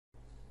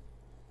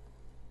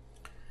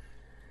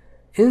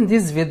In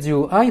this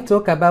video, I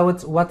talk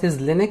about what is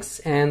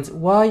Linux and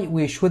why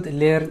we should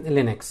learn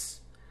Linux.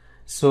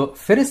 So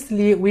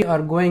firstly, we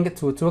are going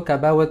to talk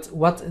about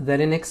what the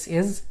Linux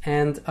is,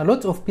 and a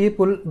lot of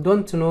people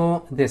don't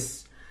know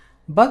this.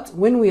 But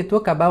when we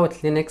talk about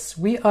Linux,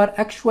 we are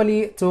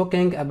actually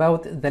talking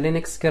about the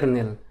Linux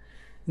kernel,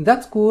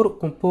 that core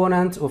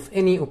component of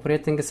any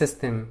operating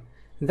system.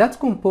 That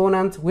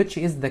component, which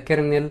is the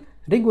kernel,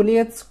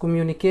 regulates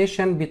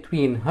communication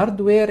between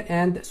hardware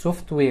and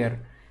software.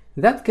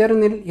 That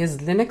kernel is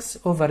Linux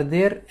over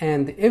there,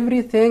 and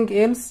everything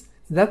else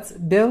that's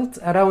built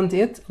around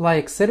it,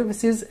 like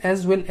services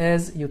as well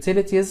as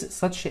utilities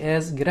such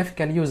as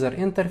graphical user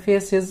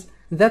interfaces,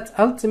 that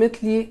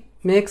ultimately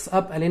makes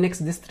up a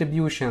Linux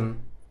distribution.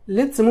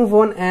 Let's move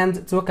on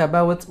and talk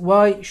about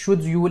why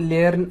should you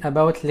learn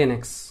about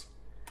Linux.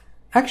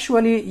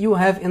 Actually, you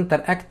have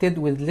interacted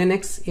with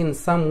Linux in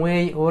some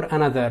way or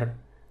another.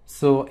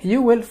 So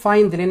you will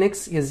find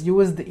Linux is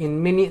used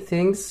in many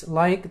things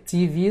like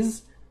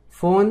TVs,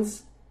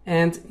 phones,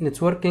 and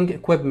networking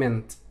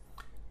equipment.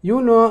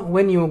 You know,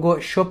 when you go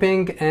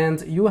shopping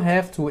and you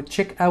have to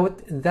check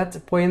out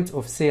that point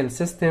of sale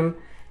system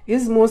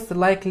is most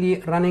likely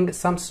running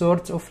some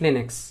sort of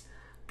Linux.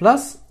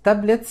 Plus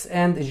tablets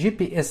and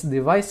GPS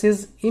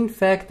devices, in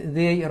fact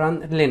they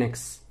run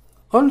Linux.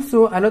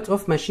 Also, a lot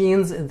of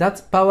machines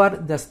that power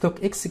the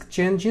stock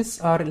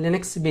exchanges are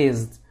Linux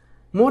based.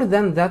 More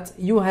than that,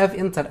 you have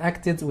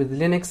interacted with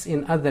Linux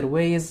in other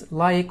ways,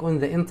 like on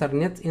the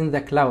internet in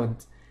the cloud.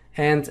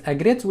 And a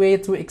great way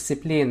to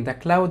explain the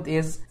cloud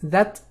is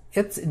that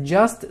it's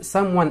just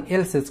someone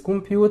else's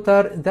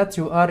computer that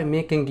you are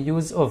making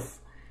use of.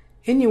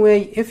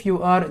 Anyway, if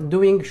you are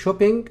doing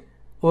shopping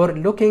or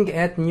looking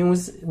at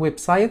news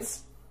websites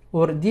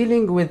or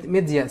dealing with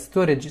media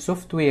storage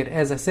software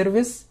as a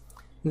service,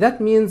 that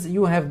means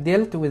you have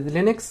dealt with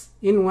Linux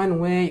in one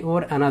way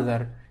or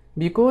another,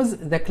 because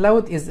the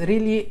cloud is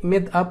really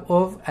made up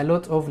of a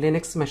lot of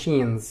Linux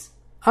machines.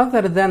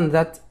 Other than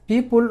that,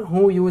 people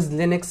who use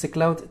Linux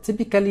cloud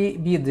typically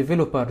be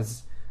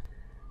developers.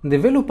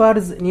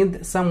 Developers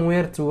need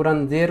somewhere to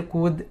run their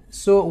code,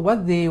 so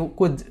what they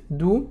could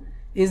do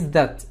is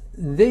that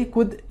they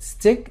could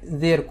stick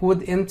their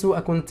code into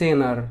a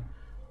container,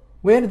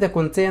 where the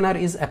container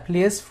is a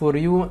place for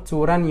you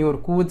to run your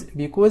code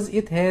because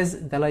it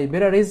has the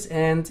libraries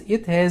and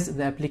it has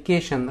the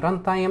application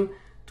runtime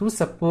to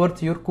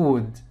support your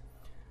code.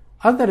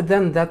 Other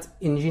than that,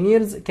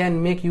 engineers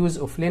can make use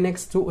of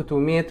Linux to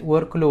automate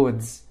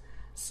workloads.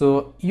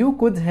 So you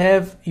could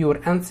have your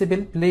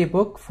Ansible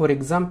playbook, for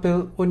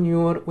example, on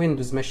your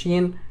Windows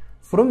machine.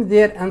 From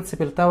there,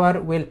 Ansible Tower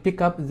will pick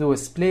up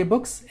those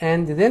playbooks,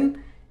 and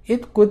then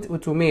it could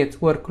automate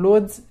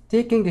workloads,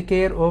 taking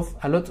care of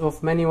a lot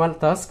of manual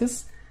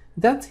tasks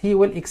that he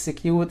will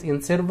execute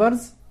in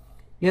servers,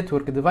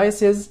 network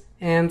devices,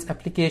 and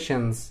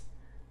applications.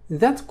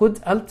 That could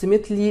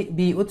ultimately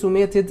be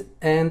automated,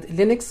 and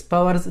Linux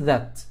powers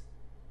that.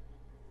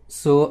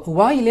 So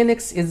why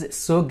Linux is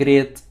so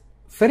great?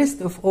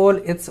 First of all,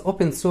 it's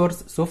open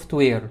source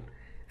software.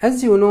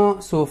 As you know,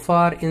 so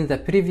far in the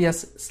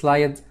previous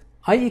slide,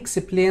 I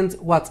explained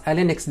what a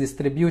Linux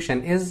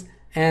distribution is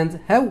and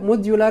how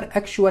modular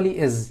actually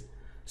is.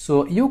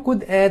 So you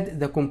could add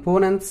the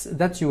components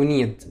that you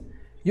need.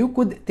 You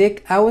could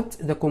take out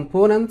the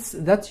components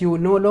that you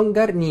no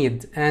longer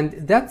need, and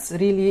that's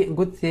really a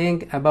good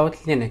thing about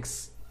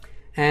Linux.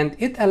 And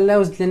it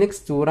allows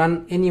Linux to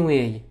run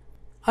anyway.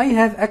 I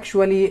have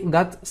actually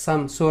got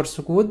some source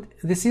code.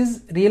 This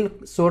is real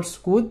source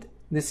code.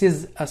 This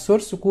is a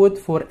source code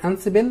for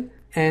Ansible,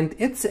 and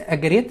it's a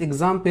great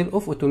example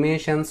of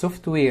automation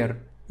software.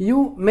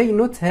 You may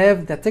not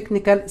have the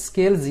technical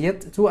skills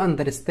yet to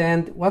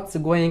understand what's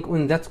going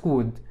on that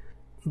code.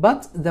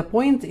 But the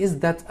point is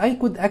that I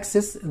could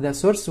access the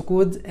source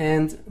code,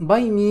 and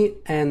by me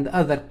and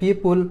other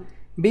people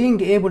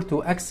being able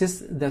to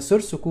access the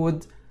source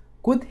code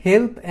could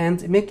help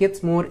and make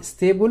it more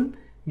stable,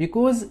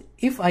 because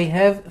if I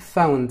have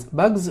found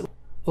bugs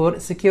or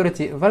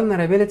security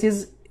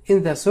vulnerabilities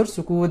in the source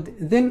code,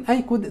 then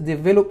I could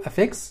develop a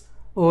fix,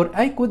 or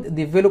I could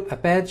develop a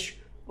patch,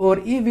 or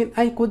even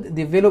I could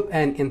develop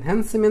an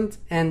enhancement,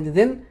 and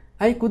then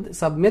I could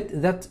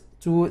submit that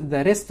to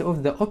the rest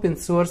of the open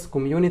source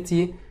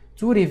community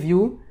to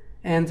review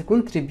and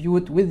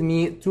contribute with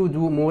me to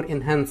do more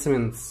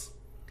enhancements.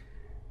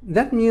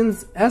 That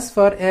means, as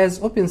far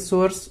as open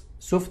source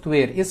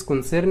software is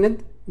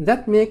concerned,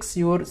 that makes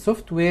your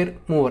software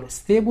more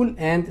stable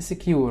and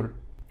secure.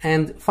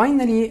 And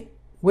finally,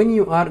 when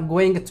you are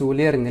going to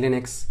learn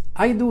Linux,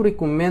 I do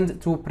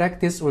recommend to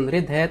practice on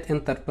Red Hat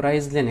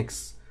Enterprise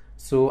Linux.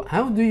 So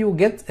how do you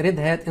get Red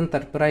Hat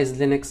Enterprise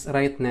Linux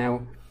right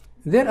now?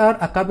 There are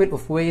a couple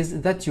of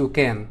ways that you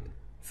can.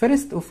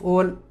 First of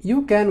all,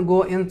 you can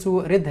go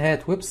into Red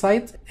Hat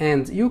website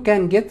and you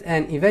can get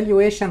an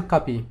evaluation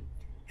copy.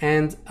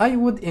 And I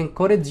would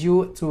encourage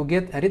you to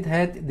get a Red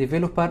Hat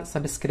developer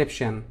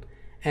subscription.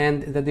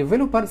 And the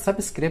developer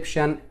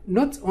subscription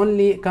not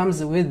only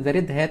comes with the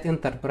Red Hat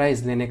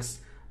Enterprise Linux,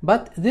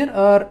 but there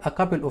are a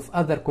couple of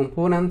other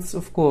components,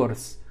 of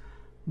course.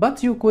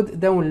 but you could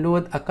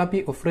download a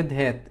copy of Red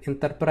Hat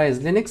Enterprise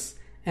Linux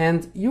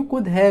and you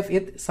could have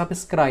it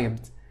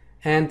subscribed,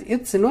 and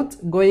it's not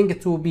going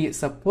to be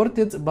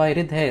supported by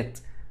Red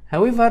Hat.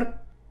 However,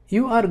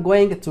 you are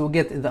going to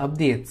get the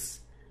updates,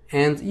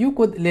 and you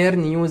could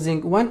learn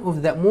using one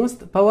of the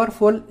most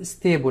powerful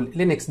stable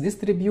Linux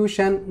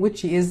distribution,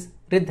 which is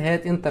Red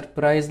Hat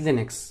Enterprise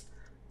Linux.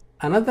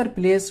 Another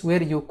place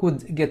where you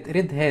could get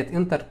Red Hat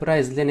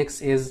Enterprise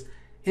Linux is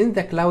in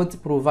the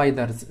cloud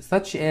providers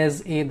such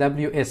as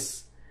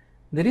AWS.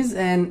 There is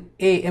an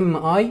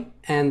AMI,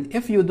 and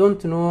if you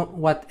don't know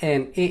what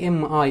an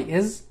AMI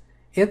is,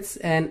 it's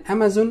an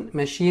Amazon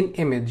Machine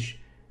Image.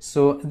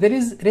 So there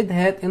is Red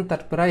Hat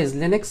Enterprise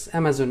Linux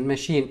Amazon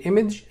Machine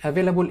Image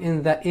available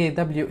in the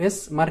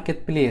AWS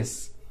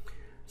Marketplace.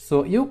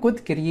 So you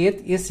could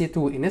create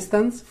EC2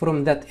 instance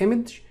from that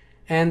image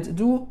and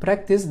do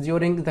practice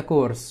during the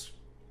course.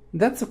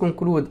 That's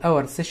conclude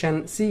our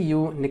session. See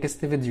you next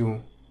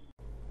video.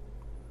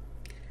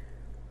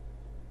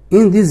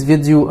 In this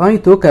video, I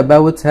talk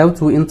about how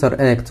to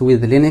interact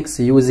with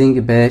Linux using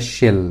Bash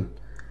shell.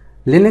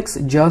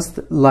 Linux, just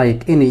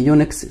like any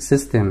Unix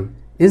system,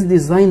 is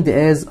designed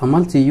as a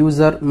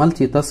multi-user,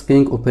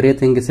 multitasking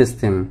operating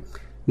system.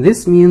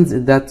 This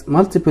means that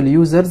multiple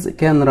users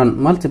can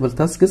run multiple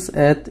tasks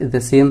at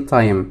the same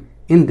time,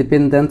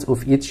 independent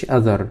of each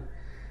other.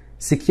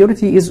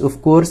 Security is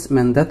of course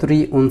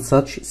mandatory on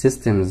such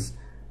systems,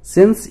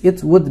 since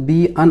it would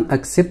be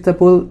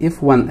unacceptable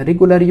if one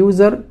regular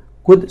user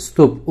could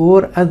stop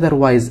or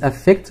otherwise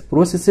affect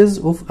processes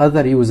of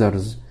other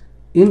users.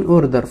 In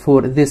order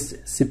for this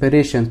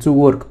separation to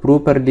work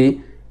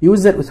properly,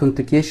 user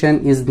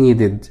authentication is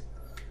needed.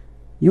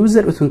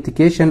 User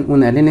authentication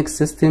on a Linux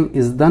system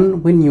is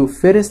done when you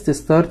first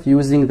start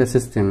using the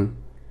system.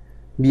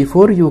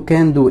 Before you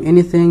can do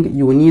anything,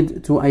 you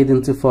need to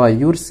identify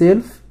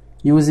yourself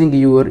using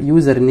your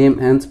username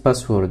and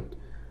password.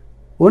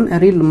 On a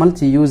real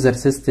multi-user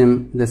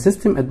system, the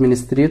system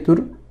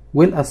administrator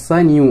will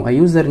assign you a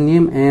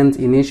username and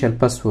initial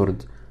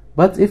password.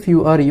 But if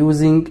you are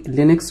using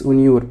Linux on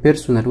your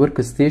personal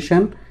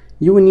workstation,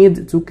 you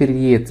need to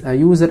create a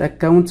user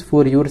account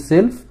for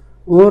yourself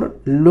or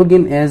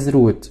login as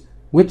root,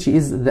 which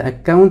is the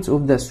account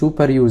of the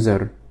super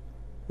user.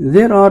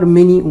 There are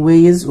many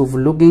ways of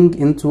logging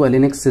into a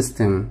Linux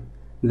system.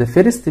 The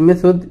first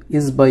method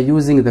is by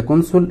using the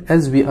console,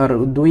 as we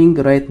are doing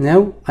right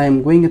now. I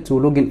am going to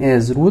log in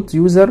as root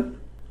user,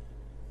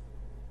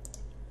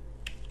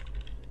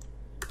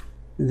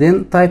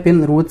 then type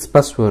in root's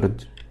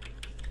password.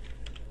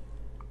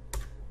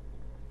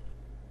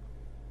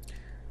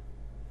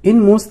 In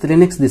most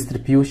Linux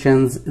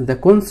distributions, the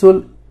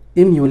console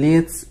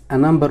emulates a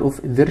number of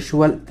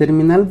virtual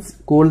terminals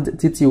called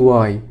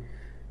TTY.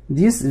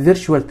 These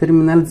virtual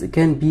terminals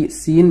can be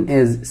seen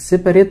as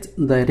separate,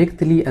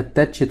 directly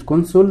attached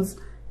consoles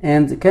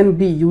and can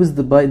be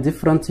used by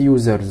different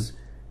users.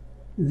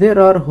 There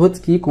are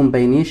hotkey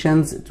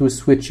combinations to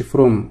switch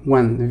from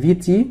one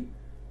VT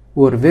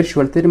or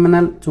virtual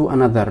terminal to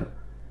another.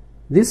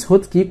 This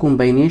hotkey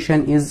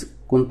combination is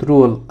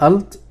Ctrl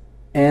Alt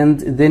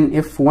and then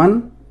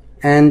F1,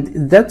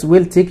 and that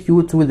will take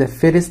you to the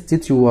first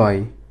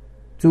TTY.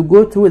 To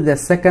go to the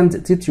second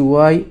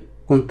TTY,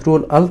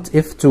 Ctrl Alt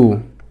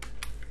F2.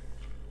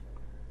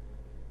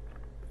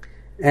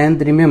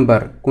 And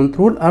remember,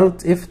 Ctrl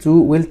Alt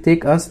F2 will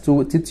take us to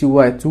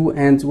TTY2,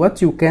 and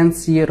what you can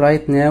see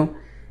right now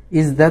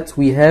is that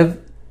we have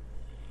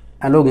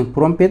a login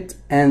prompt,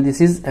 and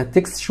this is a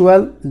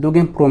textual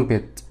login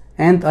prompt,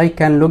 and I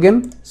can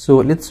login. So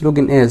let's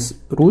login as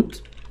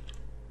root,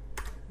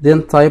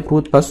 then type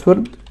root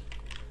password.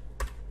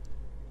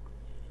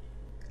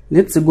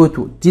 Let's go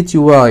to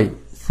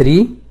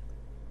TTY3.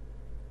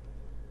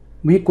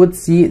 We could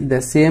see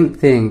the same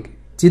thing,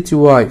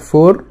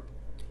 TTY4,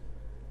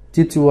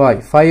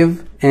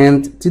 TTY5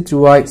 and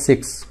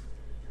TTY6,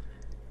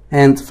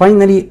 and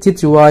finally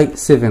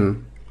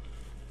TTY7.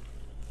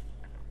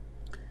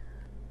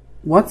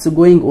 What's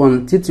going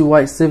on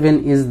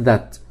TTY7 is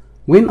that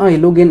when I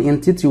log in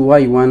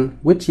TTY1,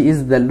 which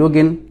is the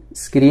login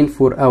screen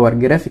for our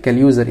graphical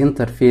user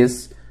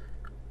interface,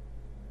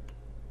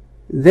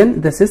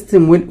 then the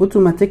system will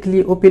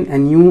automatically open a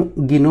new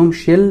GNOME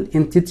shell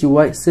in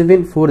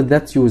TTY7 for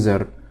that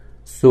user.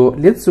 So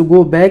let's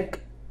go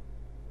back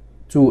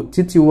to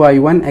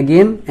TTY1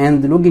 again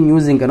and log in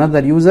using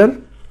another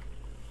user.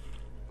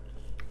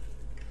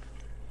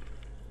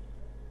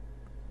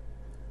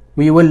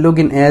 We will log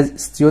in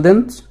as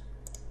student.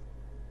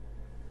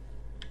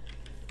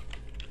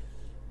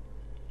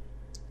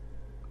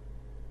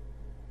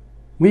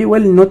 We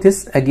will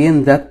notice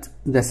again that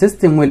the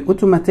system will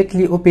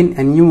automatically open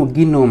a new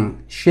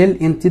GNOME shell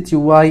in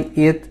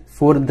TTY8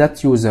 for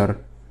that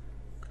user.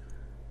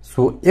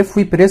 So if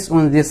we press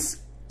on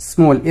this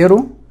small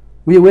arrow,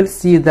 we will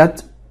see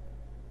that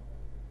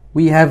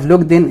we have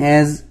logged in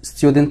as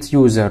student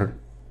user.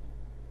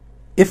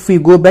 If we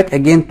go back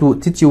again to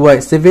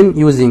TTY7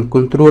 using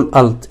Ctrl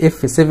Alt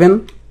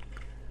F7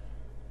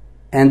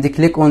 and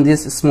click on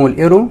this small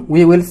arrow,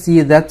 we will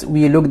see that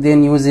we logged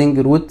in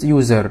using root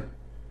user.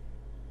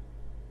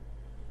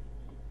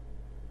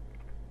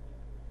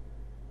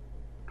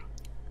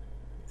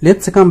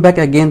 Let's come back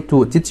again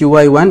to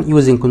TTY1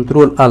 using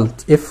Ctrl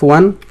Alt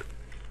F1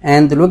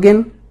 and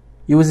login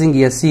using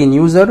Yasin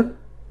user.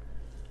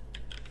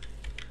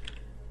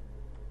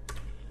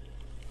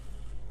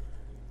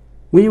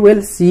 We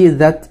will see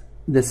that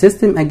the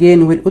system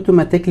again will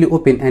automatically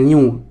open a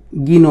new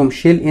GNOME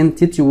shell in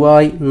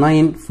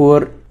TTY9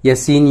 for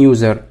Yasin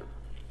user.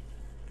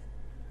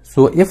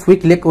 So if we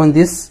click on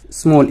this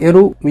small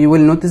arrow, we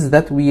will notice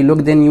that we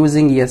logged in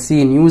using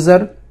Yasin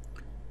user.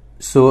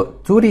 So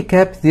to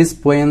recap this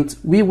point,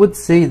 we would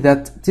say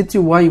that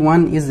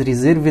TTY1 is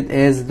reserved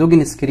as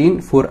login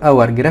screen for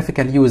our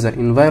graphical user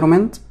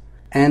environment,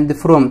 and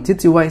from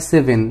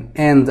TTY7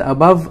 and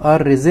above are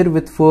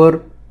reserved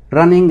for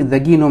running the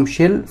GNOME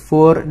shell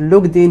for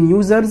logged in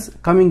users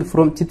coming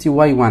from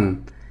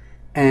TTY1.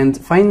 And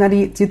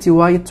finally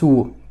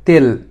TTY2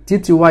 till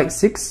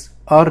TTY6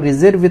 are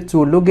reserved to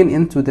login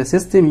into the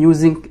system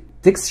using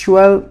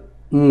textual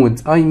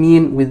mode, I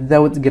mean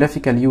without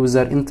graphical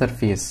user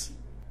interface.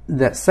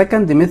 The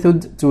second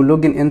method to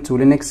login into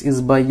Linux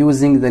is by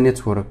using the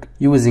network,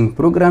 using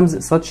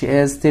programs such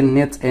as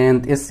Telnet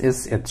and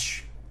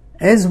SSH.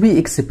 As we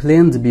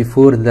explained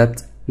before,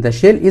 that the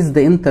shell is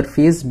the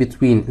interface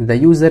between the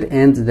user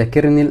and the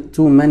kernel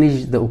to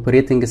manage the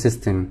operating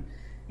system.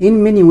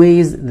 In many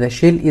ways, the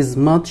shell is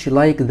much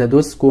like the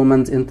DOS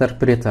command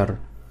interpreter.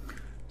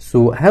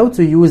 So how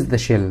to use the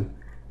shell?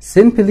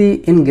 Simply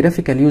in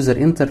graphical user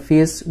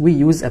interface, we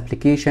use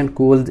application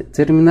called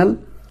terminal,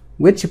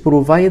 which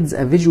provides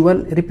a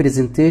visual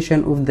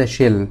representation of the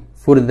shell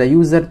for the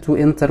user to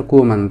enter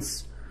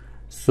commands.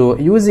 So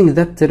using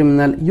that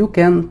terminal, you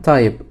can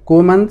type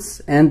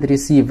commands and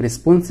receive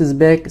responses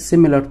back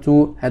similar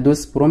to a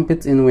DOS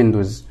prompt in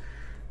Windows.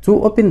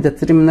 To open the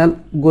terminal,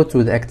 go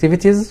to the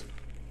activities,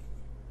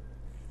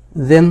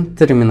 then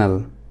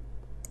terminal.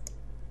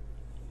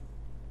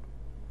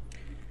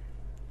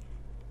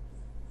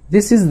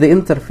 This is the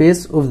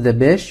interface of the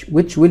bash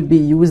which will be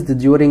used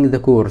during the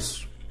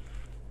course.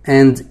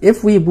 And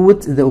if we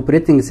boot the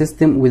operating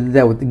system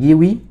without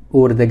GUI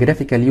or the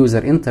graphical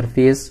user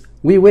interface,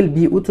 we will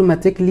be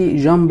automatically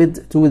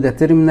jumped to the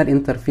terminal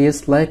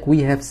interface like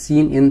we have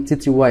seen in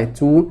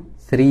TTY2,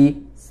 3,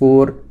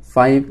 4,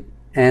 5,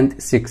 and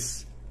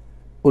 6.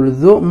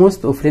 Although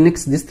most of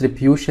Linux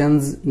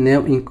distributions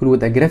now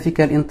include a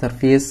graphical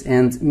interface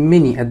and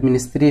many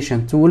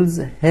administration tools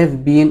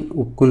have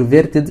been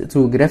converted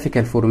to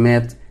graphical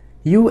format,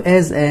 you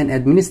as an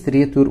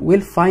administrator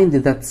will find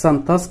that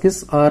some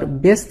tasks are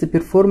best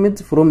performed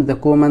from the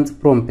command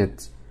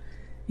prompt.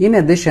 In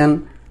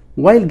addition,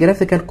 while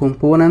graphical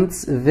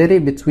components vary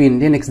between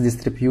Linux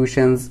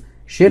distributions,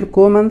 shell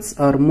commands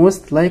are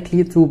most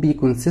likely to be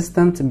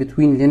consistent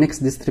between Linux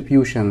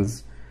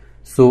distributions.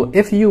 So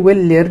if you will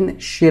learn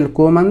shell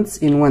commands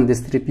in one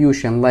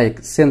distribution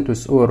like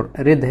CentOS or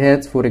Red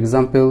Hat, for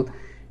example,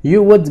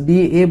 you would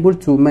be able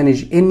to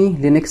manage any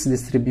Linux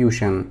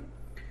distribution.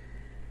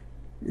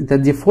 The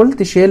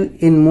default shell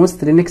in most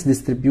Linux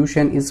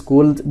distribution is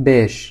called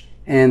bash,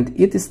 and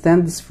it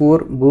stands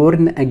for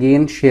Born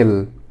Again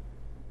Shell.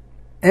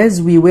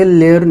 As we will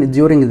learn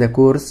during the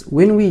course,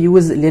 when we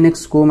use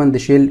Linux command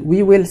shell,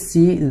 we will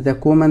see the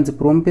command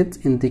prompt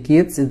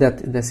indicates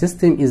that the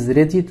system is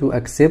ready to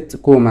accept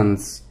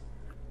commands.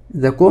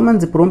 The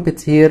command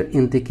prompt here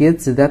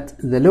indicates that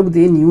the logged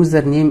in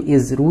username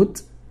is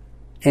root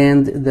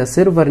and the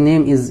server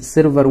name is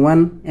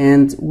server1,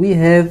 and we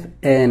have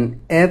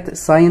an @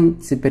 sign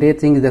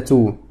separating the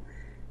two.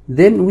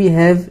 Then we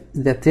have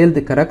the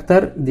tilde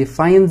character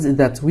defines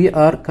that we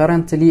are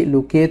currently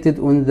located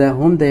on the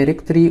home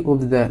directory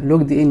of the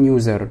logged in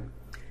user.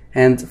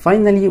 And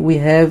finally we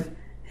have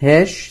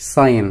hash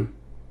sign.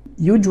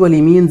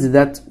 Usually means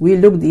that we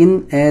logged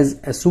in as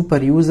a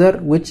super user,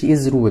 which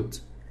is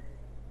root.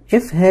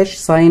 If hash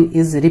sign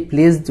is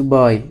replaced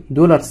by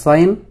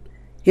 $,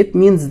 it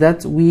means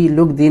that we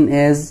logged in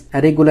as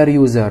a regular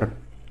user.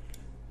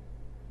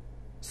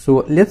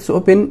 So let's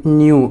open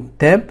new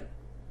tab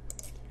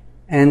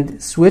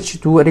and switch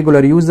to a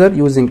regular user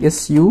using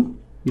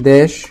su-mustafa.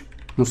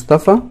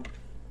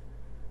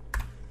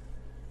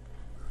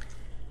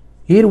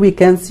 Here we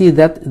can see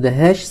that the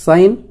hash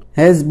sign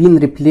has been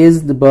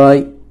replaced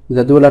by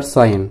the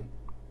 $sign.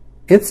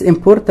 It's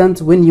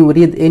important when you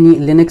read any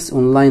Linux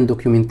online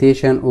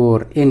documentation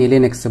or any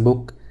Linux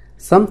book,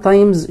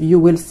 sometimes you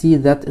will see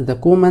that the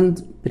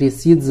command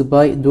precedes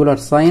by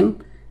 $sign.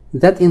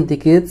 That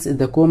indicates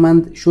the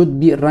command should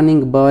be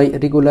running by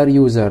regular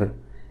user.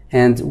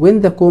 And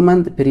when the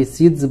command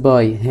precedes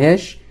by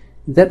hash,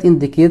 that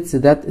indicates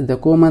that the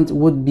command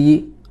would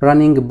be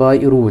running by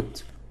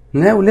root.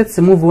 Now let's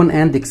move on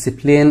and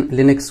explain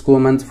Linux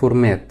command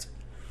format.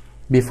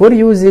 Before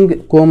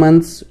using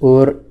commands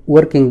or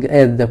working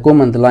at the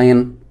command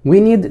line, we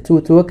need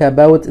to talk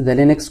about the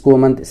Linux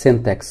command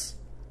syntax.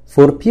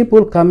 For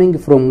people coming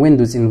from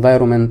Windows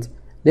environment,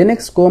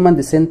 Linux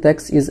command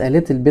syntax is a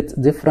little bit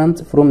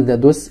different from the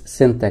DOS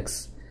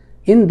syntax.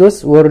 In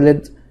DOS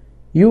world,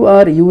 you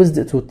are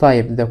used to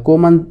type the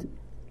command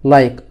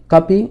like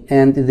copy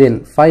and then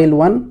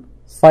file1,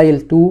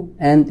 file2,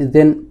 and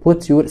then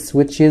put your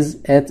switches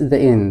at the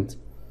end.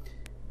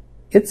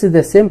 It's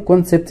the same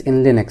concept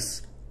in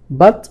Linux,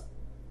 but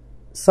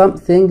some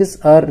things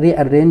are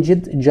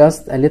rearranged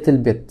just a little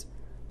bit.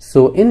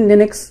 So in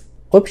Linux,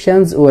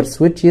 options or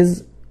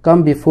switches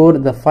come before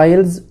the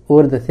files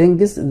or the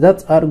things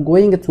that are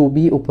going to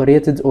be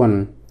operated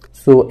on.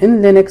 So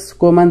in Linux,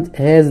 command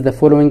has the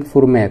following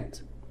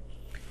format: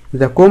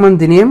 the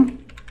command name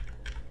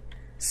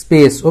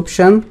space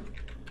option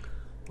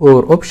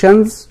or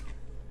options,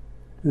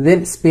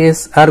 then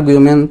space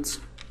argument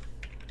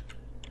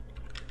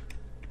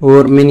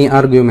or many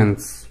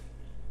arguments.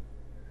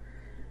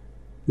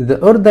 The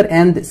order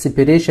and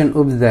separation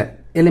of the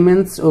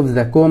elements of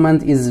the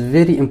command is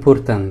very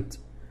important.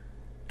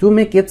 To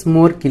make it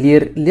more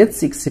clear,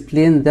 let's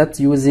explain that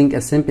using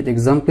a simple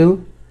example: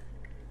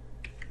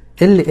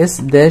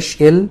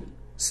 ls-l/boot.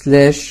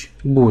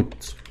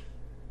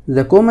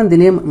 The command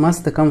name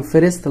must come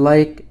first,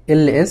 like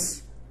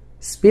ls.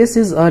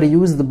 Spaces are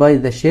used by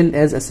the shell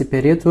as a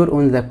separator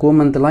on the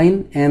command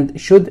line and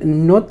should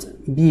not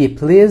be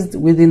placed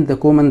within the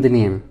command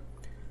name.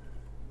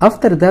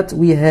 After that,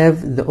 we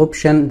have the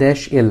option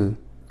 -l.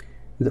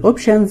 The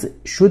options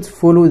should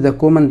follow the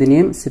command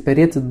name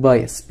separated by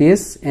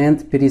space and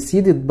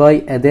preceded by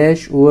a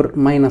dash or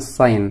minus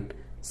sign,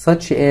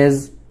 such as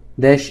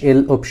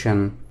 -l option.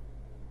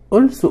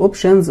 Also,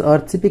 options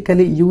are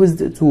typically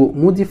used to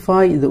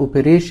modify the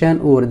operation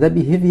or the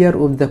behavior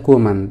of the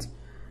command,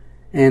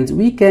 and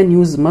we can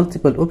use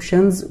multiple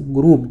options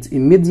grouped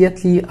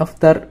immediately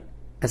after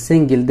a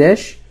single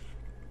dash,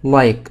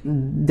 like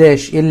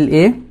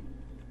 -la,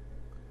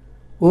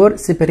 or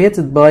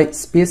separated by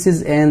spaces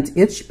and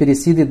each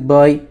preceded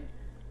by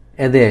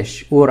a dash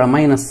or a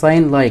minus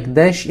sign, like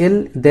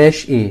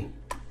 -l-a.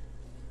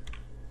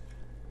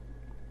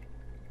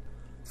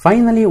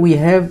 Finally, we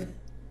have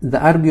the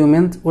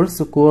argument,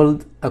 also called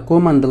a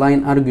command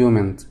line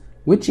argument,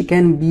 which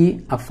can be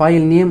a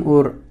file name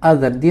or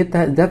other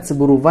data that's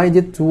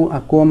provided to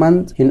a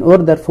command in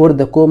order for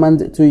the command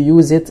to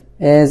use it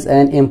as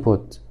an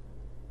input.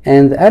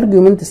 And the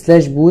argument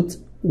 /boot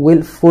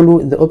will follow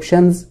the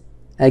options,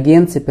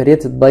 again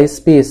separated by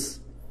space.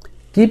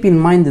 Keep in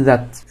mind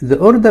that the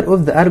order of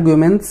the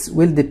arguments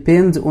will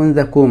depend on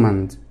the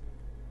command.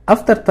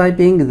 After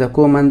typing the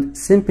command,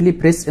 simply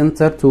press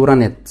enter to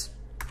run it.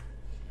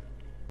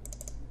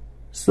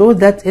 So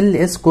that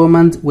ls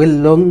command will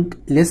long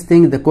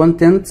listing the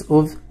contents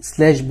of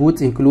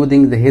 /boot,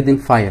 including the hidden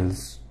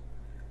files.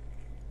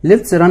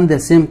 Let's run the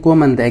same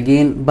command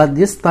again, but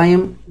this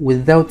time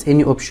without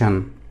any option.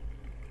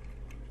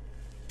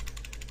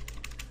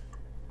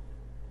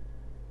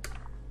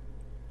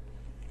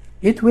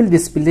 It will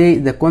display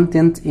the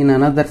content in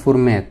another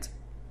format.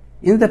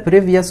 In the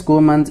previous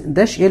command,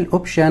 -l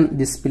option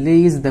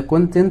displays the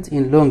content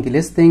in long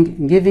listing,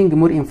 giving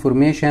more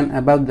information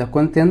about the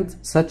content,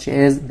 such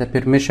as the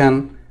permission,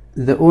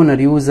 the owner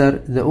user,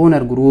 the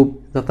owner group,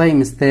 the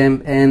timestamp,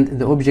 and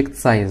the object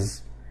size.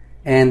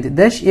 And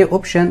 -a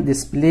option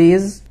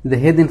displays the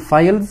hidden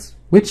files,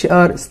 which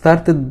are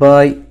started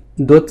by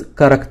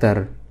 .character.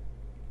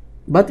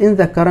 But in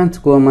the current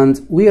command,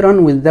 we run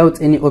without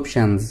any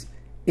options.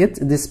 It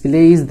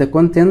displays the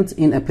content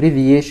in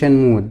abbreviation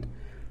mode.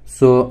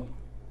 So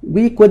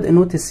we could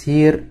notice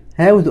here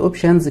how the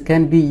options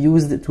can be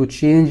used to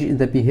change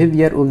the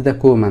behavior of the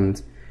command.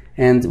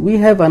 And we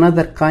have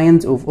another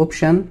kind of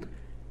option,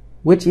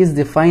 which is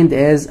defined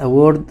as a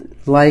word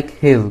like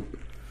help.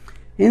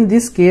 In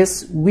this case,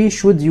 we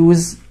should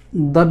use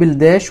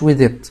 _ with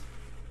it.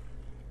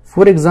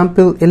 For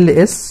example,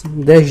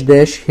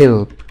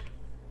 ls-help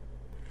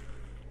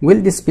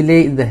will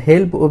display the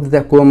help of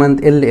the command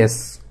ls.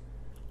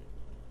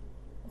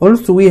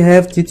 Also, we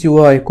have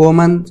tty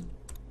command.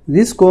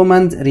 This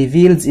command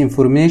reveals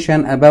information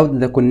about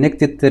the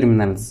connected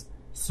terminals.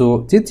 So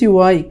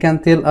tty can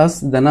tell us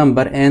the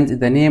number and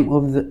the name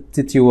of the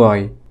tty.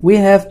 We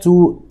have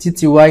two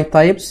tty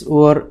types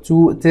or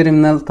two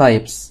terminal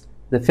types.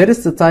 The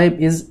first type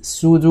is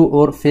pseudo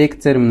or fake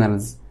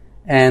terminals,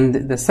 and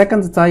the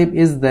second type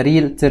is the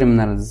real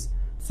terminals.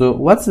 So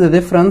what's the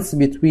difference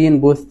between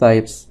both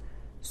types?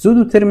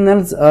 Pseudo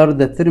terminals are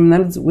the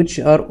terminals which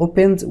are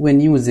opened when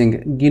using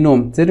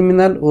GNOME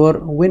terminal or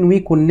when we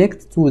connect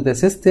to the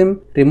system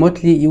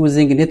remotely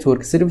using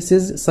network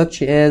services such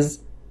as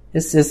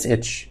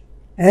SSH.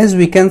 As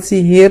we can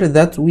see here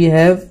that we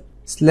have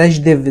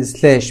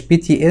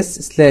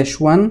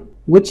 /dev/pts/1,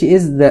 which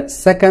is the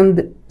second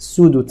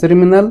pseudo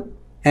terminal,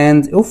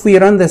 and if we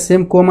run the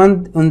same command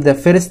on the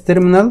first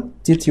terminal,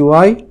 tty,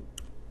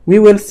 we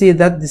will see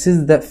that this is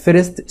the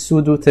first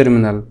pseudo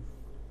terminal.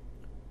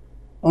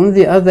 On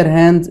the other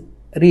hand,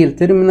 real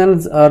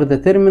terminals are the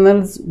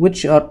terminals which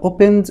are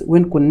opened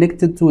when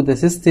connected to the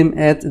system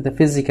at the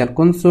physical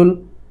console.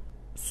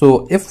 So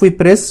if we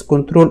press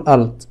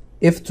Ctrl-Alt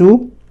F2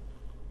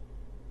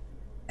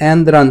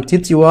 and run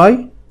tty,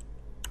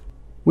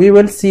 we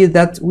will see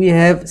that we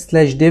have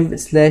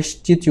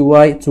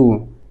 /dev/tty2,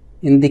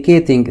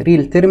 indicating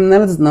real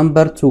terminals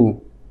number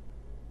 2.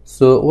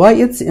 So why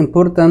it's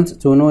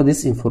important to know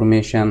this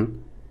information?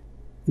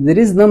 There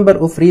is number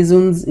of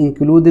reasons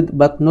included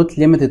but not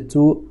limited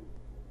to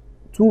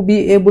to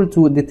be able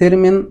to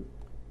determine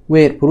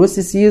where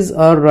processes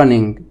are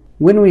running.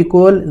 When we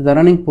call the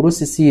running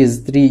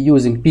processes tree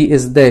using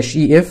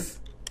ps-ef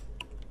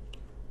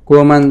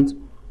command,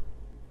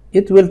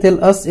 it will tell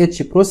us each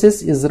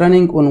process is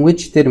running on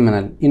which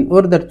terminal. In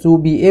order to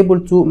be able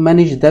to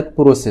manage that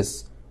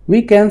process,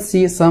 we can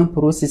see some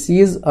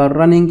processes are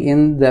running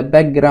in the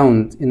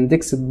background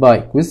indexed by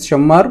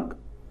question mark.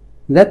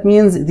 That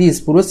means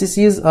these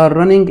processes are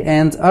running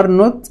and are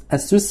not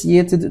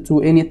associated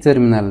to any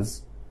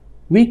terminals.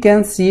 We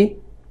can see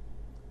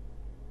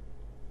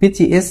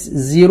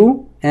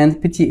PTS0 and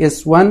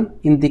PTS1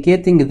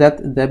 indicating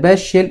that the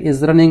bash shell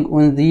is running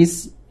on these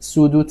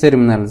pseudo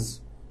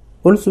terminals.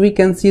 Also, we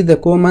can see the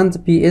command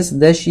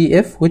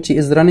ps-ef, which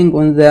is running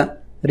on the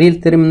real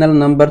terminal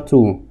number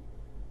 2.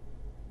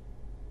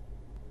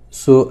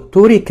 So, to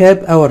recap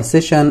our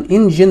session,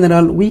 in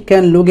general, we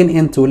can log in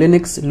into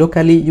Linux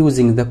locally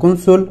using the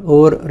console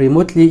or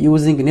remotely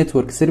using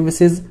network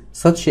services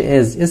such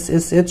as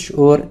SSH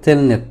or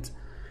Telnet.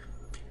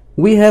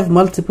 We have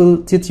multiple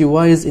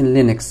TTYs in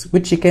Linux,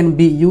 which can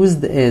be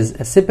used as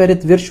a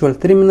separate virtual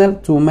terminal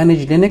to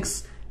manage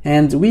Linux,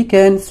 and we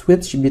can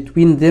switch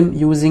between them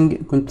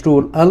using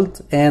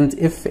Ctrl-Alt and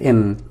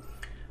Fn,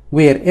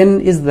 where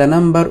n is the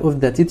number of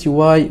the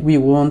TTY we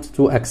want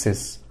to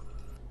access.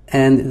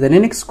 And the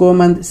Linux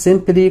command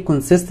simply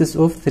consists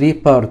of 3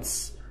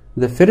 parts.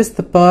 The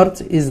first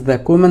part is the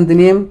command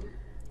name,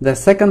 the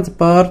second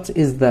part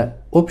is the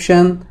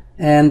option,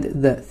 and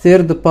the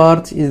third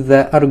part is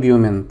the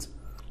argument.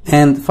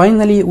 And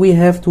finally, we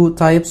have 2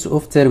 types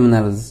of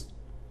terminals.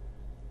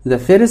 The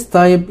first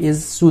type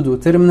is pseudo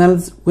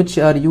terminals, which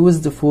are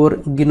used for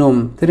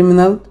GNOME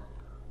terminal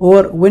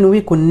or when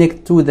we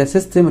connect to the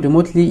system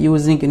remotely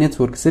using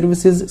network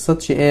services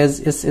such as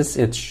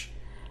SSH.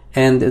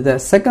 And the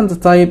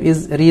second type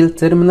is real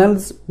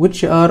terminals,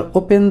 which are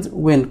opened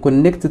when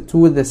connected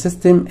to the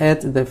system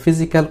at the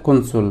physical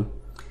console.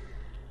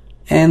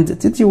 And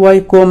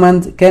TTY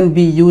command can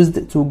be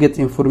used to get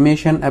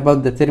information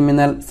about the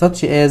terminal,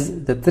 such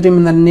as the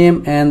terminal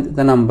name and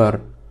the number.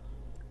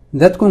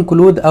 That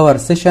concludes our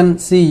session.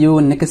 See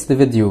you next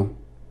video.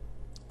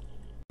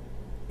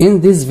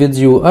 In this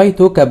video, I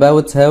talk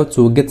about how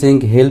to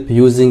getting help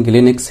using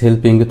Linux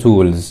helping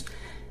tools.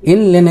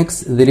 In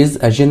Linux, there is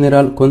a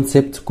general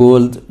concept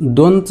called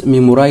don't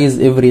memorize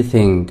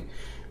everything,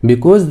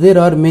 because there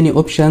are many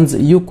options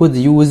you could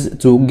use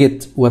to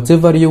get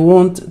whatever you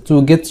want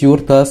to get your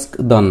task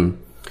done.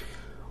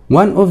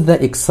 One of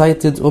the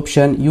excited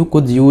options you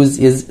could use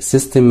is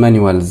system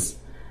manuals.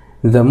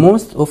 The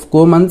most of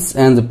commands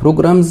and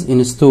programs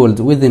installed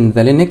within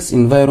the Linux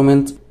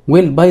environment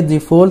will by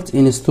default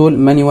install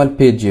manual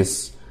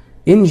pages.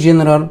 In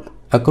general,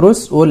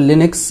 across all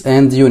Linux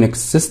and Unix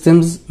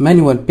systems,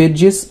 manual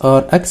pages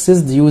are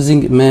accessed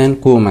using man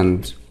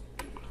command.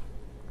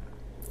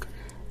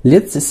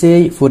 Let's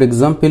say, for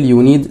example,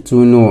 you need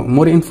to know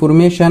more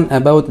information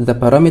about the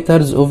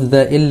parameters of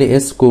the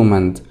ls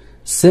command.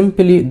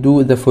 Simply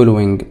do the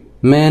following: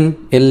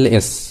 man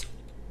ls.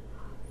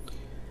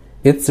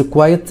 It's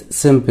quite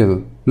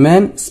simple.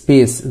 Man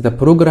space the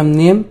program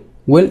name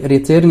will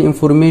return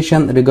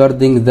information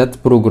regarding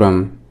that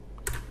program.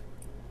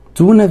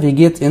 To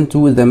navigate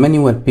into the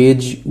manual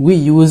page, we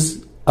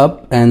use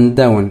up and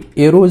down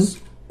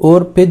arrows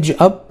or page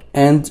up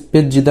and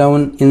page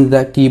down in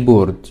the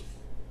keyboard.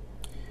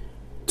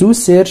 To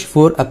search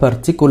for a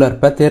particular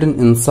pattern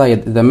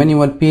inside the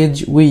manual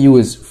page, we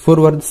use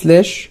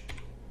 /,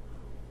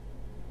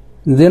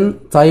 then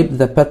type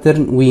the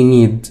pattern we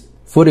need,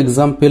 for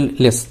example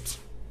list,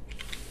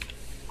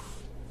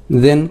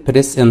 then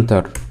press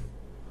enter.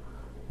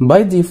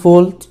 By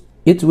default,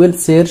 it will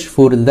search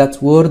for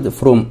that word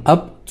from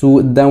up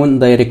to down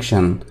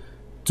direction.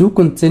 To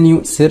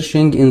continue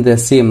searching in the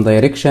same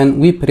direction,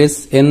 we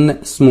press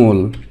N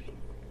small.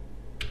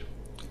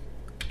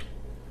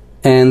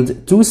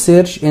 And to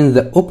search in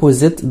the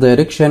opposite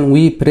direction,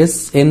 we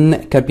press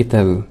N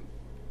capital.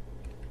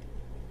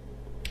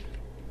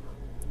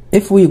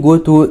 If we go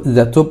to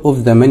the top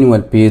of the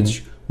manual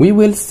page, we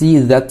will see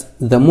that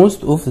the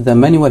most of the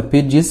manual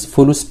pages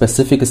follow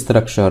specific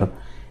structure.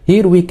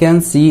 Here we can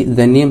see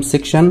the name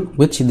section,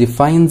 which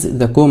defines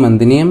the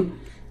command name.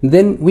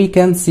 Then we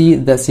can see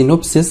the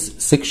synopsis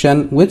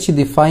section, which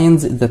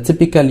defines the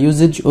typical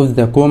usage of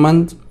the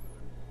command.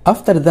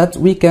 After that,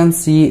 we can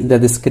see the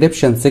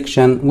description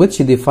section, which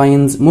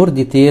defines more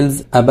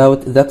details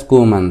about that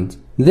command.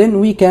 Then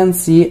we can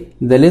see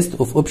the list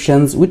of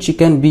options which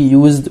can be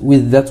used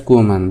with that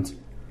command.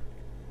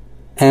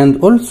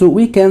 And also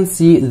we can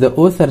see the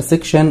author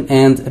section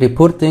and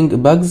reporting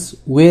bugs,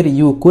 where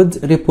you could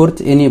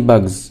report any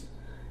bugs.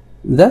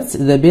 That's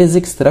the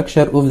basic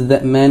structure of the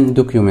man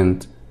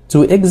document.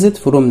 To exit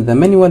from the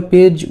manual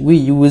page, we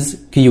use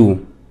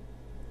Q.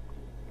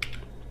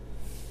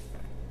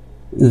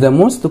 The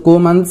most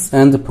commands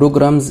and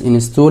programs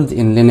installed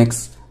in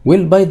Linux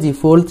will by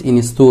default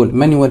install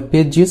manual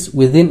pages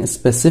within a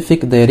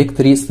specific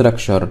directory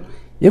structure.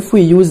 If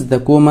we use the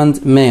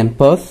command man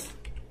path,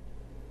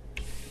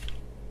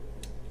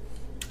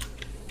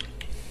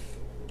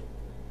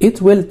 it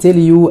will tell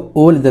you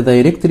all the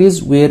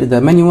directories where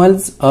the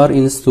manuals are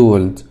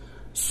installed.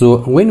 So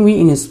when we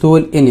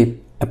install any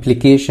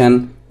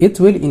application, it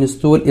will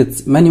install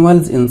its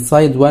manuals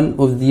inside one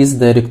of these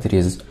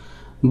directories.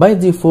 By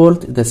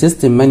default, the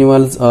system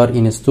manuals are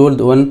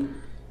installed on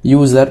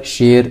user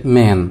share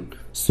man.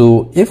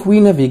 So if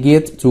we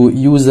navigate to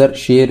user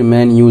share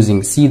man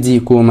using cd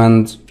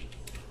command,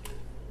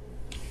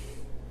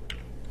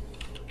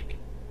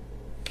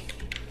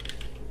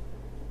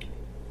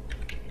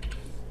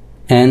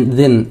 and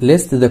then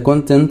list the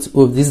content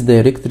of this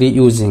directory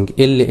using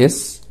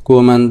ls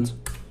command,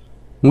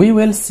 we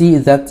will see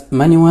that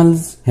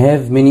manuals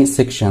have many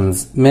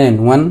sections,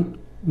 man 1,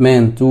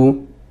 man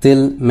 2,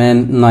 till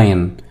man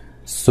 9.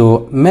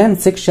 So man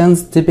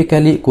sections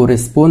typically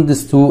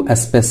corresponds to a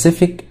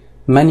specific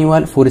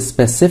manual for a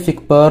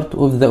specific part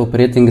of the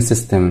operating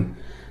system.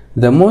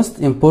 The most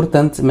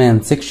important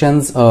man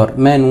sections are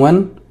man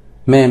 1,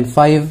 man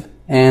 5,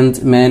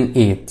 and man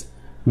 8,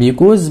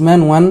 because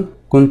man 1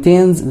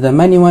 contains the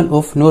manual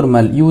of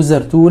normal user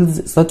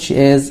tools such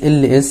as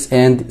ls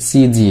and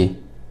cd,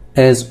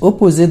 as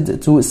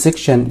opposite to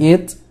section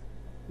 8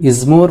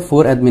 is more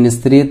for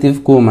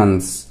administrative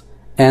commands.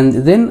 And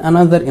then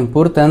another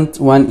important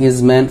one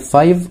is man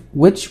 5,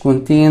 which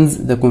contains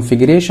the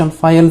configuration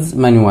files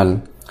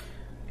manual.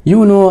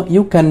 You know,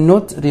 you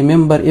cannot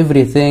remember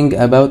everything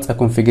about a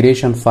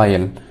configuration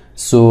file,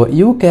 so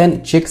you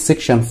can check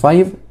section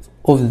 5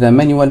 of the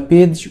manual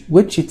page,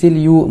 which tell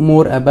you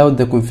more about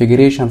the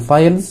configuration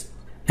files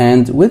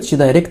and which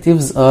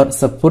directives are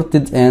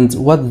supported and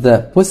what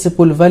the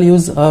possible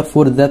values are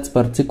for that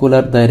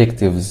particular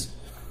directives.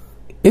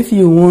 If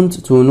you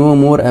want to know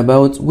more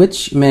about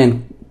which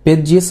man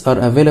pages are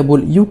available,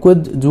 you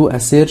could do a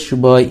search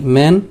by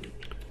man-k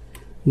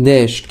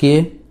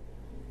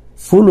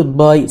followed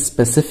by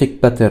specific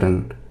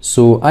pattern.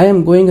 So I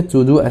am going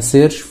to do a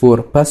search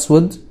for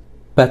password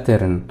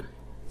pattern,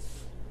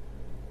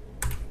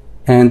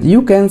 and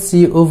you can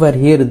see over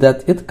here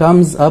that it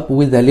comes up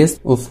with a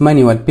list of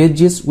manual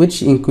pages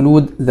which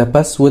include the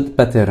password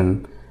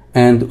pattern,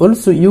 and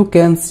also you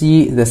can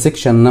see the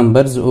section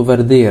numbers over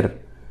there.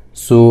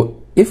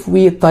 So if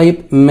we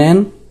type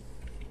man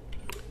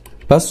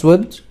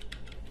password,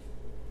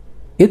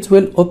 it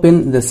will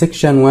open the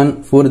section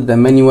 1 for the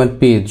manual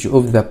page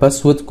of the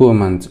password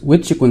command,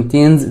 which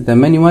contains the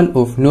manual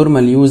of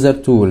normal user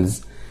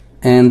tools,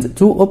 and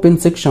to open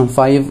section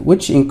 5,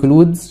 which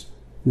includes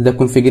the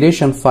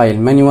configuration file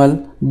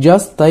manual,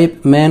 just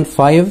type man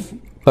 5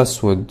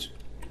 password.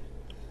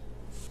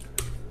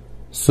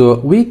 So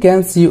we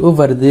can see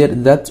over there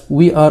that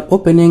we are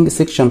opening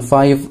section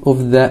 5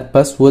 of the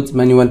password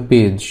manual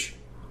page.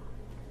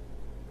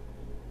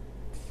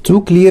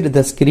 To clear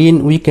the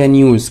screen, we can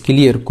use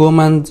clear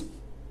command,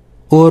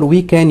 or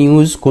we can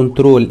use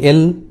Ctrl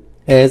L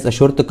as a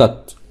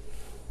shortcut.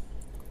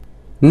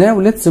 Now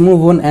let's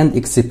move on and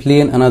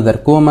explain another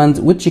command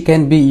which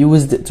can be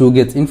used to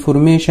get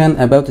information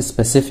about a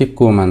specific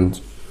command.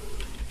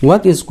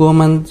 What is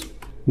command?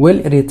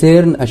 Will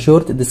return a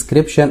short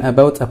description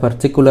about a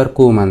particular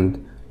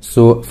command.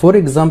 So for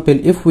example,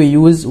 if we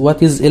use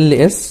what is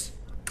ls,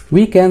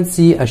 we can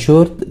see a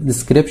short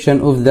description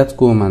of that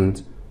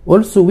command.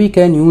 Also we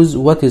can use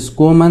what is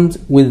command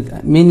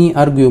with many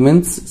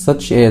arguments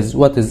such as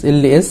what is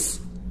ls,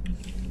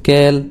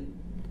 cal,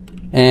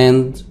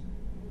 and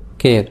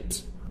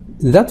cat.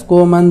 That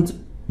command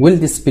will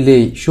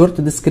display short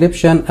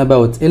description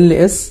about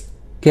ls,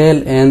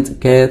 cal, and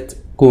cat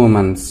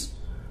commands.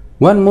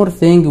 One more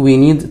thing we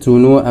need to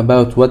know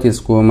about what is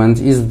command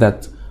is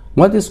that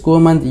what is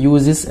command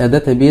uses a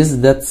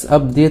database that's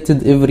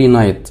updated every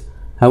night.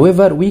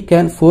 However, we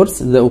can force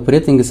the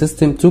operating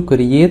system to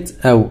create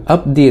or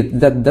update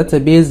that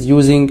database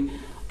using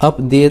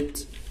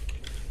update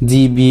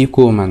db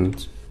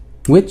command,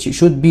 which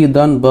should be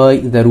done by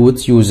the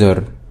root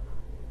user.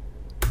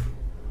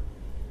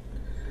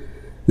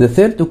 The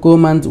third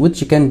command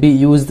which can be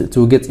used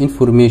to get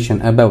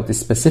information about a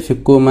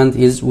specific command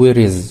is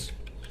whereas.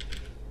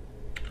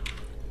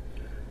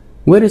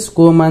 Whereas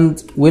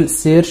command will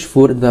search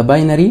for the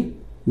binary,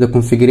 the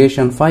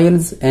configuration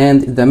files,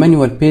 and the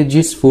manual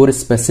pages for a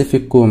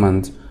specific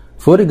command.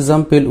 For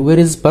example,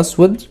 whereas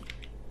password.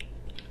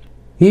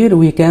 Here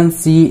we can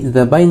see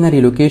the binary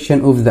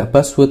location of the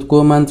password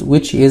command,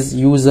 which is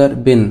user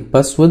bin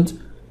password.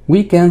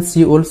 We can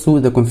see also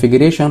the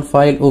configuration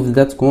file of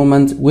that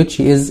command, which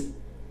is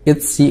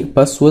etc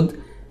password,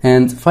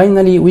 and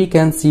finally we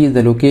can see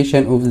the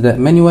location of the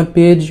manual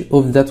page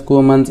of that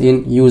command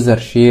in user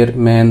share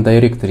man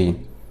directory.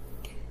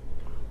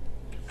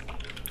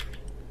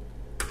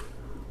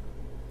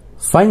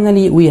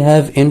 Finally, we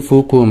have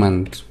info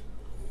command.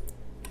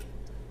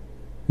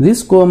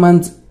 This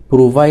command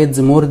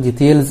provides more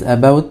details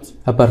about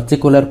a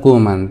particular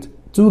command.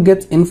 To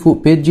get info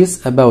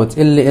pages about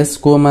ls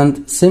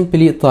command,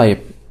 simply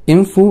type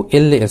info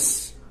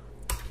ls.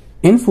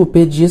 Info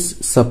pages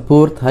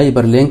support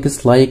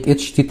hyperlinks like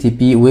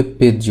HTTP web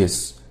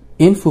pages.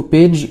 Info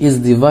page is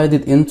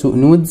divided into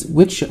nodes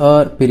which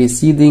are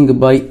preceding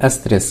by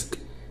asterisk.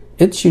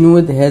 Each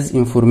node has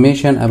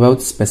information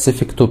about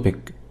specific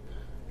topic.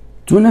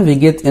 To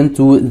navigate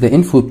into the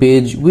info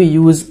page, we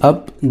use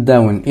up,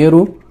 down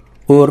arrow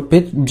or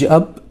page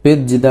up,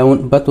 page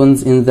down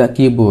buttons in the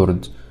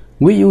keyboard.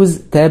 We use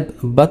tab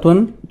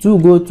button to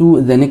go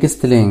to the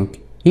next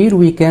link. Here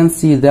we can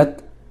see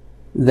that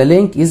the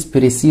link is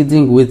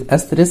preceding with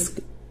asterisk.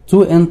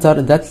 To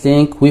enter that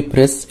link, we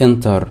press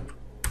enter.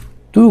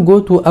 To go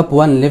to up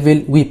one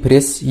level, we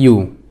press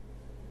U.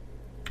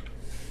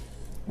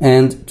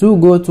 And to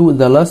go to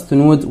the last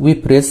node, we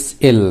press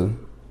L.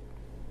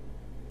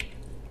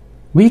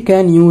 We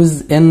can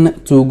use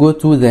N to go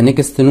to the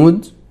next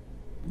node,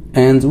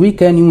 and we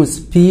can use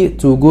P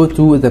to go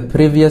to the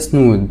previous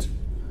node.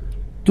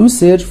 To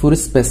search for a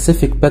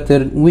specific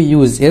pattern, we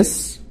use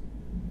S,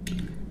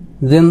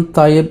 then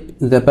type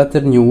the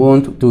pattern you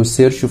want to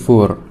search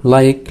for,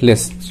 like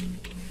list.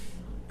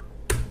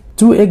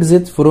 To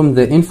exit from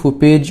the info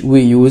page,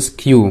 we use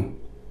Q.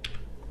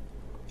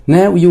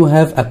 Now you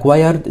have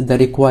acquired the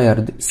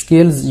required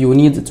skills you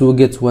need to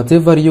get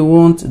whatever you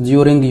want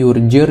during your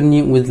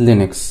journey with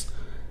Linux.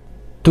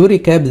 To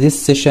recap this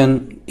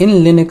session, in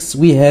Linux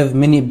we have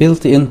many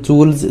built-in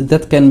tools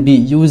that can be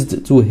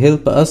used to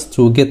help us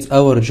to get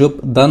our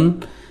job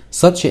done,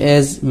 such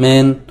as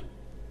man,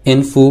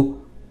 info,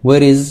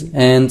 where is,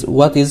 and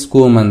what is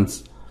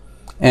commands.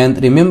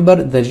 And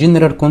remember the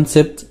general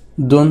concept,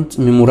 don't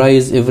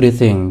memorize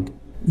everything.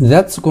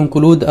 That's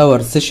conclude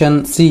our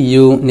session. See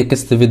you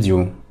next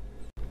video.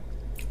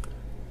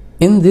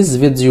 In this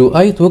video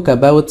I talk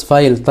about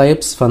file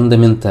types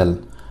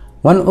fundamental.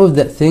 One of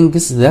the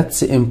things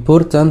that's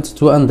important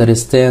to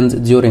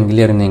understand during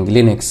learning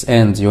Linux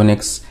and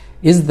Unix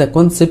is the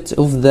concept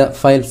of the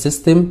file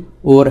system,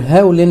 or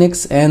how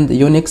Linux and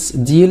Unix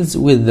deals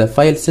with the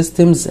file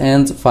systems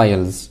and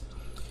files.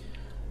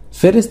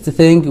 First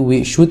thing,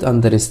 we should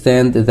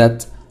understand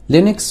that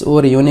Linux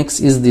or Unix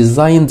is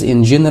designed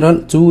in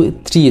general to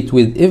treat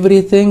with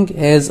everything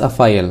as a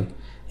file,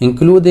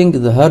 including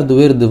the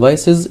hardware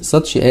devices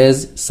such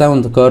as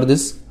sound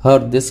cards,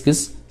 hard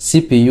disks,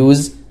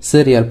 CPUs,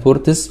 serial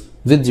ports,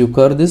 video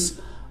cards.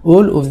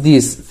 All of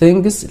these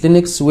things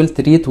Linux will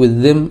treat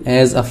with them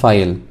as a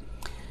file.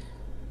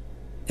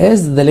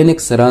 As the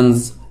Linux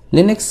runs,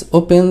 Linux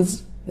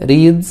opens,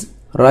 reads,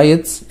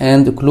 writes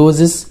and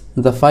closes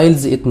the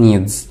files it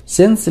needs.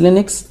 Since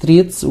Linux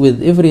treats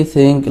with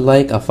everything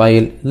like a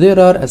file, there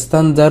are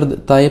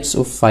standard types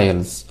of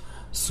files.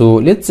 So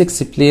let's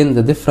explain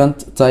the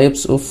different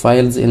types of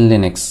files in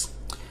Linux.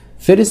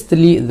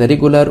 Firstly, the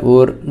regular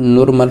or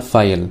normal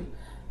file.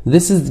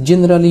 This is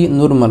generally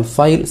normal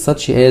file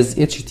such as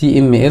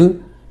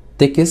HTML,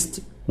 text,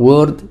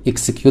 Word,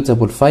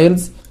 executable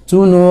files.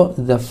 To know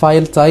the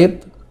file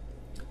type,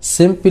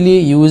 simply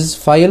use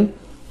file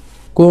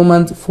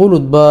command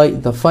followed by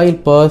the file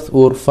path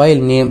or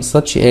file name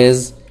such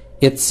as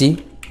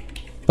etc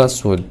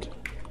password.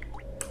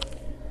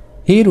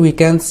 Here we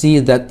can see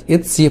that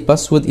etc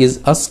password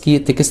is ASCII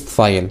text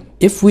file.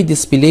 If we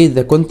display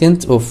the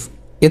content of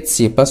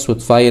etc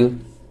password file,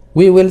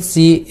 we will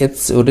see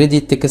it's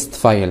already text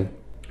file.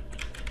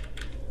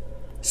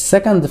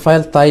 Second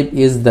file type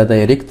is the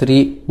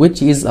directory,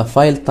 which is a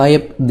file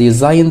type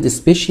designed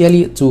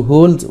especially to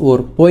hold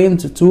or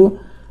point to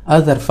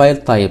other file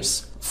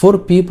types. For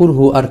people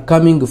who are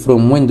coming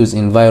from Windows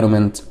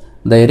environment,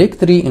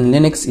 directory in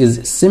Linux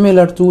is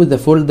similar to the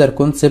folder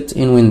concept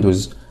in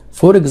Windows.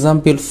 For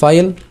example,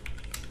 file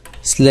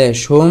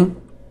 /home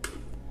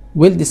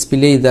will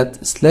display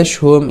that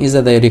 /home is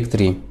a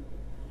directory.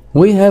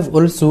 We have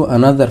also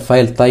another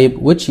file type,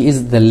 which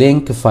is the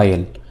link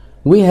file.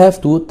 We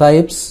have two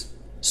types,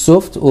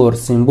 soft or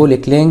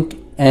symbolic link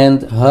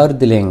and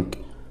hard link.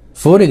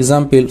 For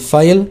example,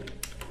 file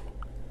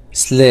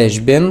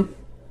 /bin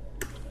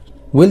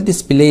will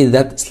display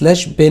that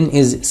 /bin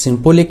is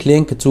symbolic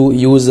link to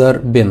user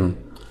bin.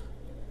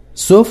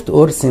 Soft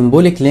or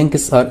symbolic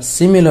links are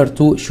similar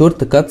to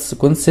shortcuts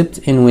concept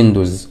in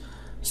Windows.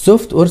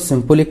 Soft or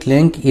symbolic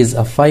link is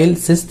a file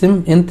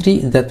system entry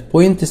that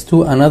points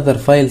to another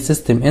file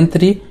system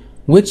entry,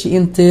 which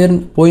in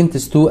turn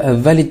points to a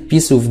valid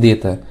piece of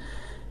data.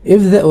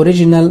 If the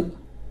original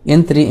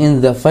entry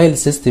in the file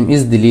system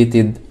is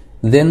deleted,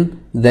 then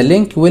the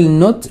link will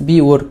not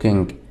be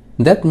working.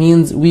 That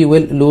means we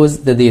will lose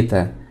the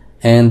data.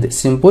 And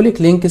symbolic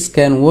links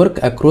can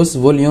work across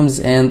volumes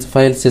and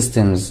file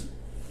systems.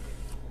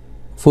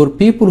 For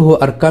people who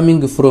are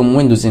coming from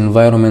Windows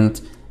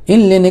environment,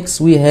 in Linux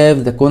we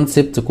have the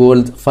concept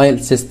called file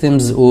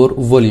systems or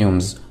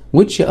volumes,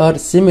 which are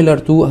similar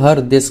to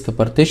hard disk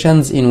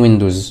partitions in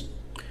Windows.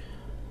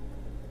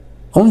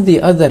 On the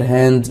other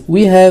hand,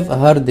 we have a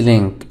hard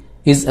link,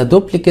 is a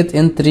duplicate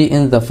entry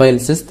in the file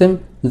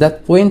system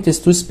that points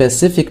to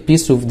specific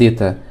piece of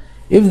data.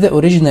 If the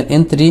original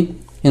entry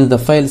in the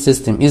file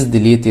system is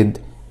deleted,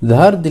 the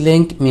hard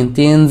link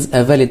maintains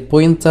a valid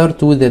pointer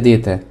to the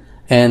data,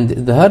 and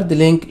the hard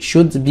link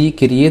should be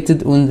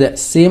created on the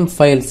same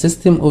file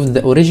system of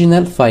the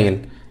original file.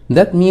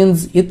 That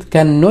means it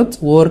cannot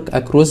work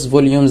across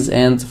volumes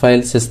and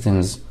file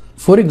systems.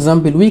 For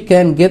example, we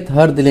can get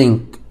hard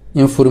link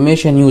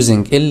information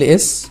using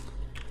ls-l/etc.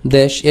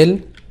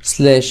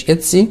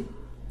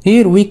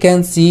 Here we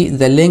can see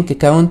the link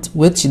count,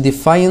 which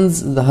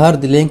defines the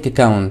hard link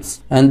count.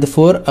 And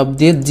for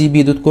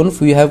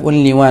update-db.conf we have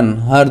only one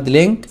hard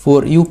link.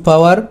 For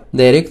upower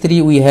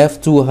directory we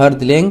have two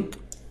hard link.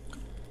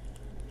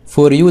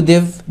 For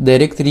udev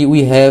directory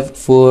we have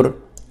four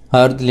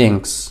hard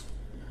links.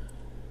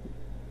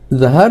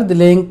 The hard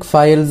link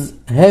files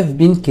have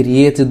been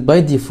created by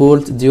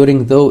default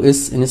during the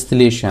OS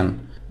installation,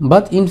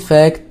 but in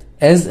fact,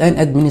 as an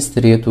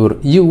administrator,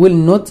 you will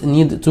not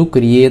need to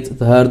create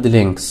the hard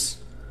links.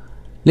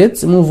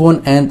 Let's move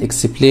on and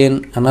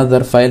explain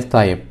another file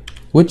type,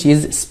 which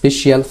is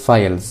special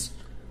files.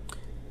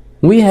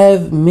 We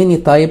have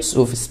many types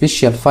of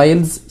special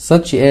files,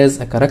 such as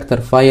a character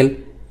file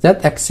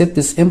that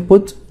accepts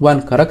input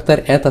one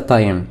character at a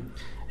time.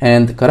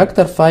 And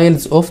character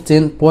files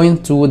often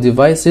point to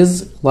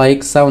devices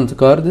like sound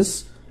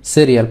cards,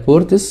 serial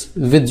ports,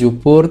 video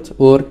port,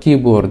 or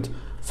keyboard.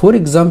 For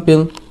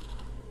example,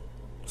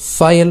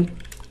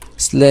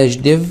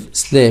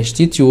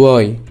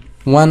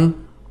 file/dev/tty1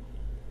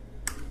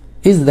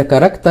 is the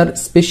character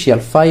special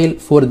file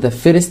for the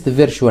first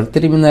virtual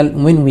terminal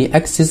when we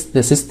access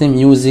the system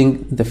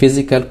using the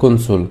physical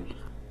console.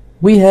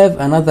 We have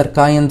another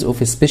kind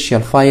of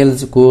special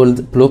files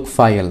called block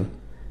file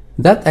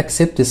that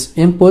accepts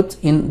input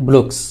in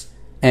blocks,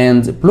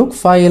 and block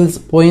files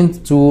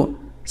point to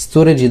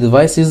storage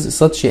devices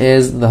such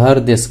as the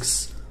hard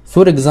disks.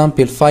 For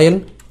example,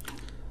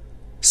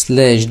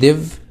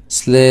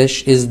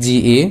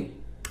 file/dev/sda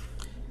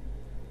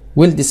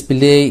will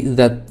display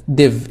that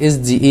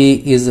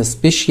dev/sda is a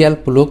special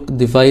block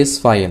device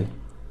file.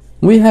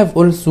 We have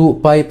also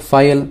pipe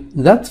file.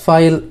 That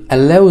file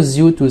allows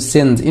you to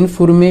send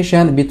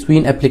information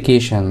between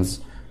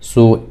applications.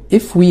 So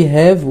if we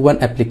have one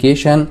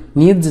application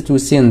needs to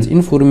send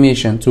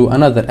information to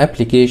another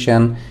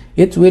application,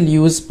 it will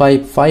use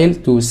pipe file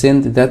to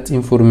send that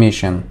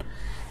information.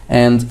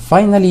 And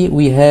finally,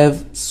 we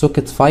have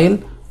socket file,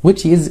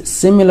 which is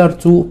similar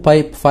to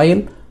pipe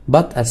file,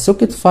 but a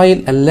socket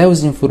file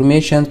allows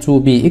information to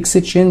be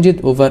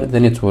exchanged over the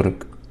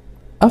network.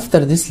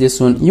 After this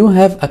lesson, you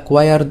have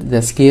acquired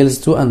the skills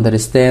to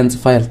understand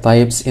file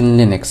types in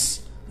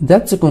Linux.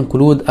 That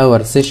concludes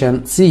our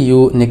session. See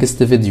you next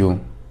video.